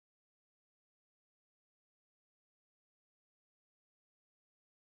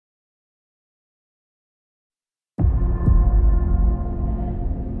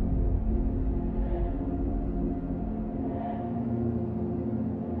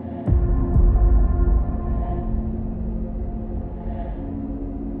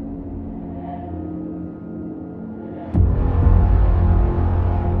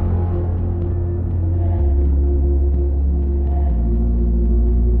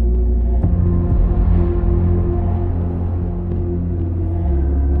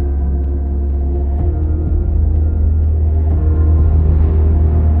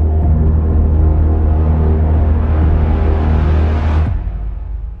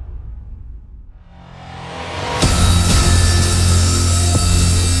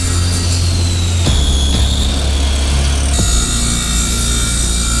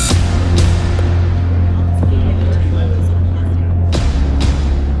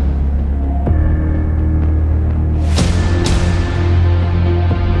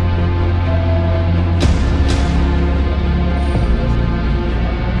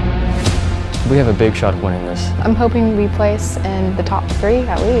We have a big shot of winning this. I'm hoping we place in the top 3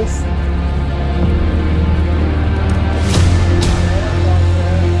 at least.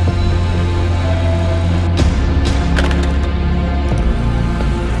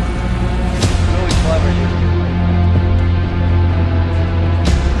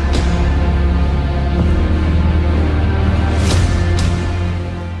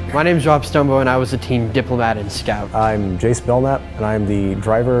 My name's Rob Stumbo and I was a team diplomat and scout. I'm Jace Belknap and I'm the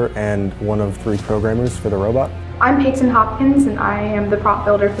driver and one of 3 programmers for the robot. I'm Peyton Hopkins and I am the prop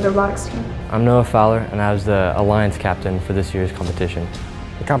builder for the robotics team. I'm Noah Fowler and I was the Alliance captain for this year's competition.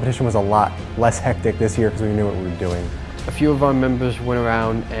 The competition was a lot less hectic this year because we knew what we were doing. A few of our members went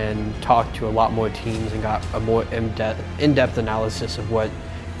around and talked to a lot more teams and got a more in-depth analysis of what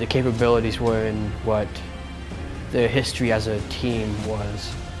the capabilities were and what their history as a team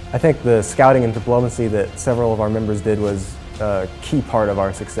was. I think the scouting and diplomacy that several of our members did was a key part of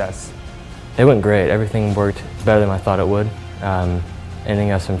our success. It went great. Everything worked better than I thought it would.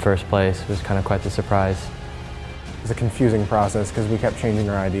 Ending us in first place was kind of quite the surprise. It was a confusing process because we kept changing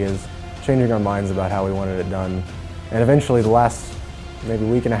our ideas, changing our minds about how we wanted it done. And eventually the last maybe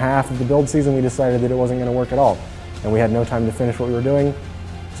week and a half of the build season we decided that it wasn't going to work at all. And we had no time to finish what we were doing,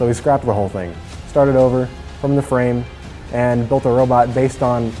 so we scrapped the whole thing. Started over from the frame and built a robot based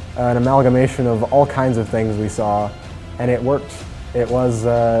on an amalgamation of all kinds of things we saw, and it worked. It was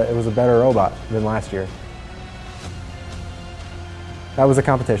a better robot than last year. That was a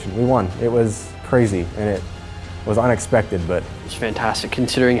competition. We won. It was crazy and it was unexpected, but it was fantastic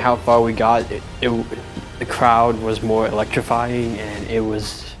considering how far we got. The crowd was more electrifying and it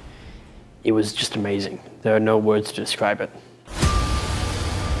was just amazing. There are no words to describe it.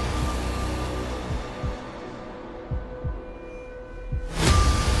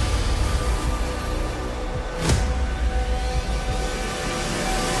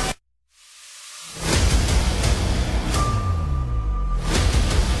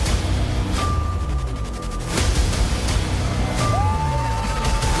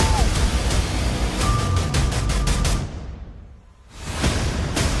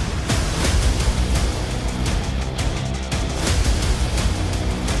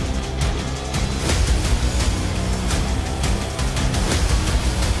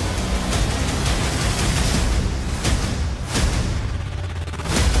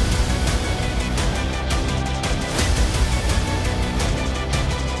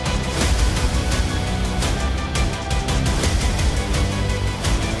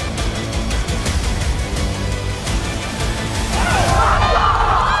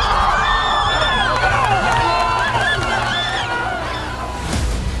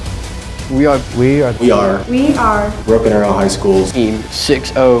 We are Broken Arrow High School's Team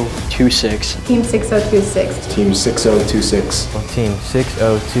 6026. Team 6026. Team 6026. Team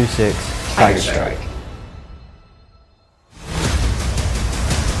 6026. Tiger Stryke.